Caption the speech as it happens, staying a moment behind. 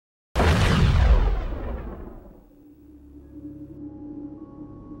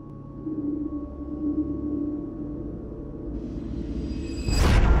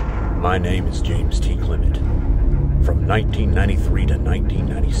My name is James T Clement. From 1993 to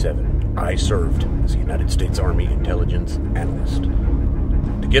 1997, I served as a United States Army intelligence analyst.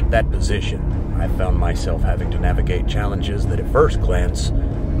 To get that position, I found myself having to navigate challenges that at first glance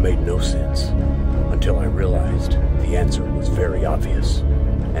made no sense, until I realized the answer was very obvious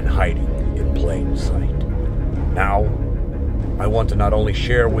and hiding in plain sight. Now, I want to not only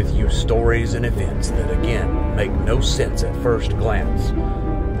share with you stories and events that again make no sense at first glance,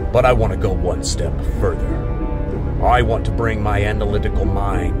 but I want to go one step further. I want to bring my analytical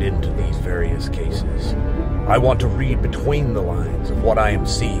mind into these various cases. I want to read between the lines of what I am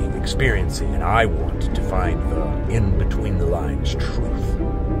seeing, experiencing, and I want to find the in-between-the-lines truth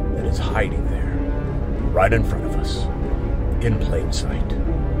that is hiding there, right in front of us, in plain sight.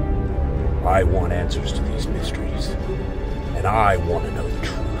 I want answers to these mysteries, and I want to know the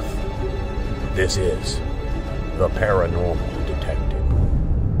truth. This is the Paranormal Detective.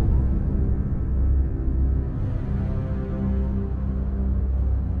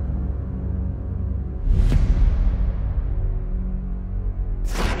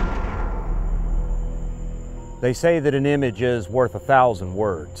 They say that an image is worth 1,000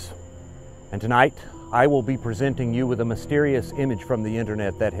 words. And tonight, I will be presenting you with a mysterious image from the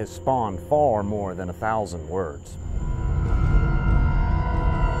internet that has spawned far more than 1,000 words.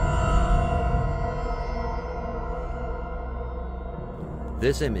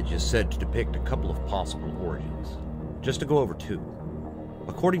 This image is said to depict a couple of possible origins. Just to go over two.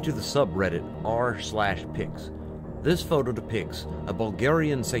 According to the subreddit r/pics, this photo depicts a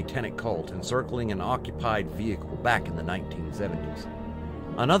Bulgarian satanic cult encircling an occupied vehicle back in the 1970s.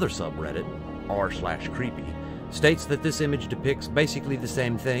 Another subreddit, r/creepy, states that this image depicts basically the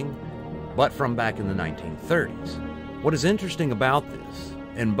same thing, but from back in the 1930s. What is interesting about this,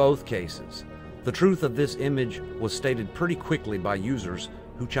 in both cases, the truth of this image was stated pretty quickly by users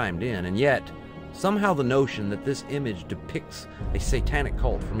who chimed in, and yet, somehow the notion that this image depicts a satanic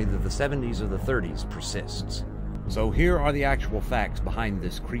cult from either the 70s or the 30s persists. So here are the actual facts behind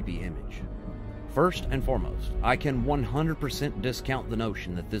this creepy image. First and foremost, I can 100% discount the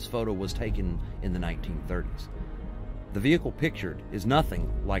notion that this photo was taken in the 1930s. The vehicle pictured is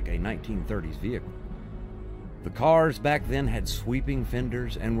nothing like a 1930s vehicle. The cars back then had sweeping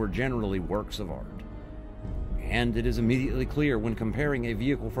fenders and were generally works of art. And it is immediately clear when comparing a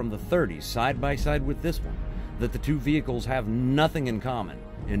vehicle from the 30s side by side with this one that the two vehicles have nothing in common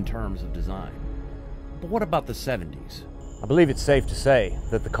in terms of design. But what about the 70s? I believe it's safe to say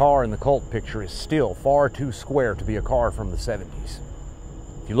that the car in the cult picture is still far too square to be a car from the 70s.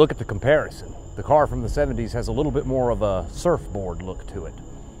 If you look at the comparison, the car from the 70s has a little bit more of a surfboard look to it.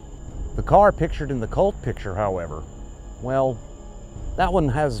 The car pictured in the cult picture, however, well, that one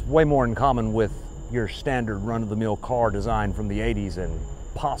has way more in common with your standard run-of-the-mill car design from the 80s and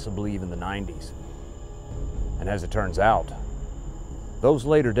possibly even the 90s. And as it turns out, those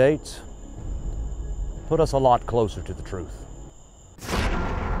later dates put us a lot closer to the truth.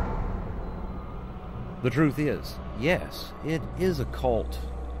 The truth is, yes, it is a cult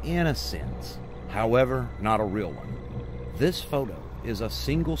in a sense. However, not a real one. This photo is a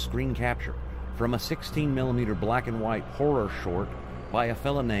single screen capture from a 16mm black and white horror short by a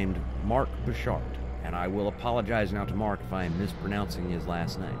fella named Mark Bouchard, and I will apologize now to Mark if I am mispronouncing his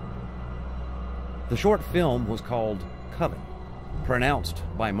last name. The short film was called Coven, pronounced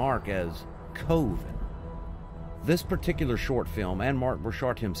by Mark as Coven. This particular short film, and Mark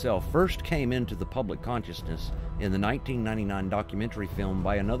Bouchard himself, first came into the public consciousness in the 1999 documentary film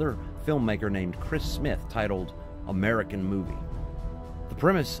by another filmmaker named Chris Smith titled American Movie. The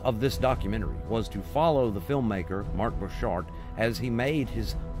premise of this documentary was to follow the filmmaker, Mark Bouchard, as he made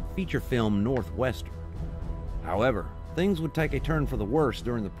his feature film Northwestern. However, things would take a turn for the worse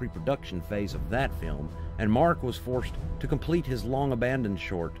during the pre-production phase of that film, and Mark was forced to complete his long-abandoned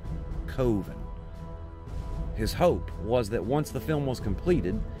short, Coven. His hope was that once the film was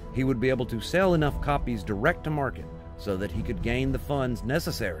completed, he would be able to sell enough copies direct to market so that he could gain the funds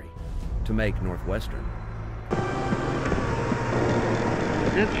necessary to make Northwestern.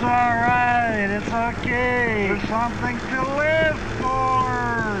 It's alright, it's okay, there's something to live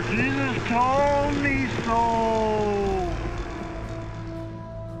for! Jesus told me so!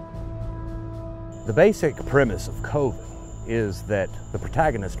 The basic premise of Coven is that the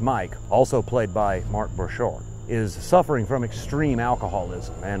protagonist, Mike, also played by Mark Bouchard, is suffering from extreme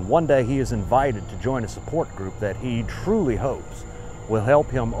alcoholism, and one day he is invited to join a support group that he truly hopes will help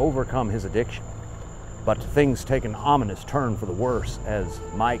him overcome his addiction. But things take an ominous turn for the worse as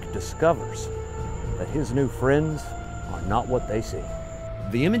Mike discovers that his new friends are not what they seem.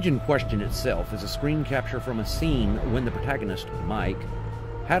 The image in question itself is a screen capture from a scene when the protagonist, Mike,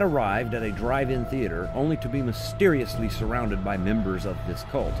 had arrived at a drive-in theater only to be mysteriously surrounded by members of this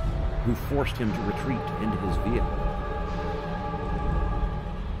cult, who forced him to retreat into his vehicle.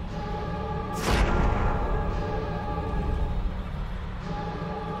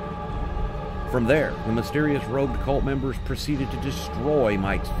 From there, the mysterious robed cult members proceeded to destroy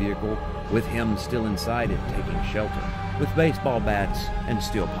Mike's vehicle, with him still inside it taking shelter, with baseball bats and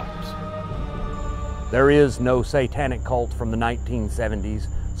steel pipes. There is no satanic cult from the 1970s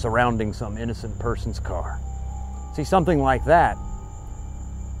surrounding some innocent person's car. See, something like that,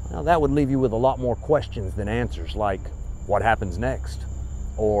 well, that would leave you with a lot more questions than answers, like what happens next?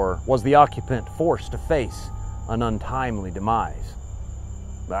 Or was the occupant forced to face an untimely demise?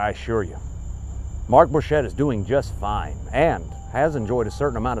 But I assure you, Mark Burchett is doing just fine and has enjoyed a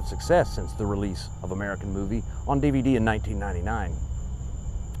certain amount of success since the release of American Movie on DVD in 1999.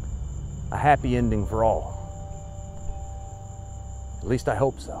 A happy ending for all. At least I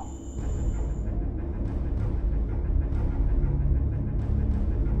hope so.